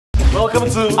Welcome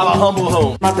to our humble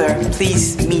home. Mother,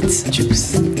 please meet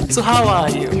Juice. So how are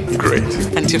you? Great.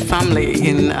 And your family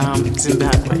in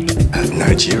Zimbabwe?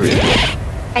 Nigerian.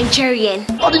 Nigerian.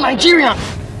 What is Nigerian?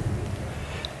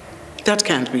 That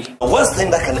can't be. The worst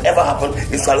thing that can ever happen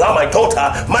is to allow my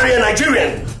daughter marry a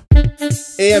Nigerian.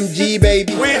 AMG,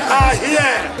 baby. We are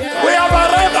here. We have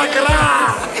arrived at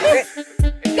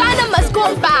Ghana must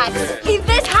go back in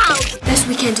this house. This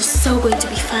weekend is so going to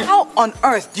be fun. How on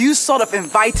earth do you sort of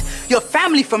invite your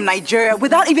family from Nigeria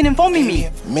without even informing me?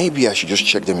 Maybe I should just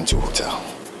check them into a hotel.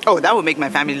 Oh, that would make my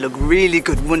family look really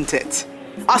good, wouldn't it?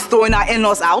 Us throwing our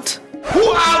in-laws out? Who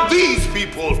are these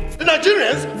people? The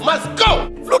Nigerians must go.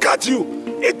 Look at you.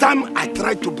 Each time I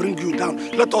try to bring you down,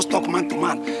 let us talk man to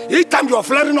man. Each time you are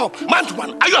flaring up, man to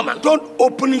man, are you a man? Don't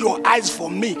open your eyes for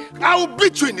me. I will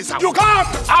beat you in this house. You can't.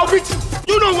 I'll beat you.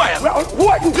 You know who I am. Well, who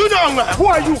are you? You know who I am. Who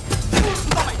are you?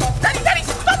 Daddy,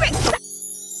 stop it!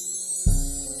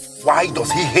 Why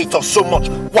does he hate us so much?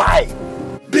 Why?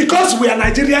 Because we are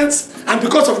Nigerians and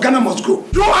because of Ghana must go.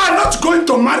 You are not going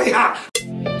to marry her.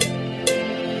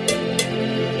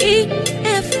 Treat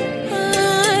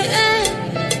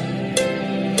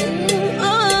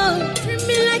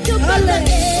me like your brother,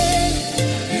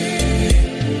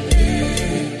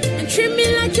 and treat me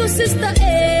like your sister,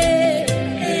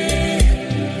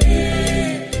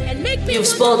 and make me. You've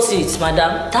spoiled it,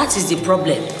 madam. That is the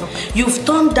problem. You've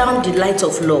turned down the light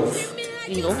of love.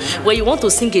 You know, when you want to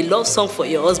sing a love song for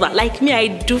your husband, like me, I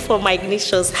do for my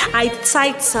Ignatius, I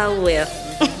tight well.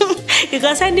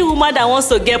 Because any woman that wants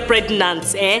to get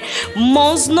pregnant,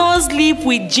 must not sleep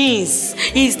with jeans.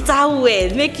 It's towel.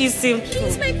 Make it simple.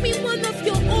 Please make me one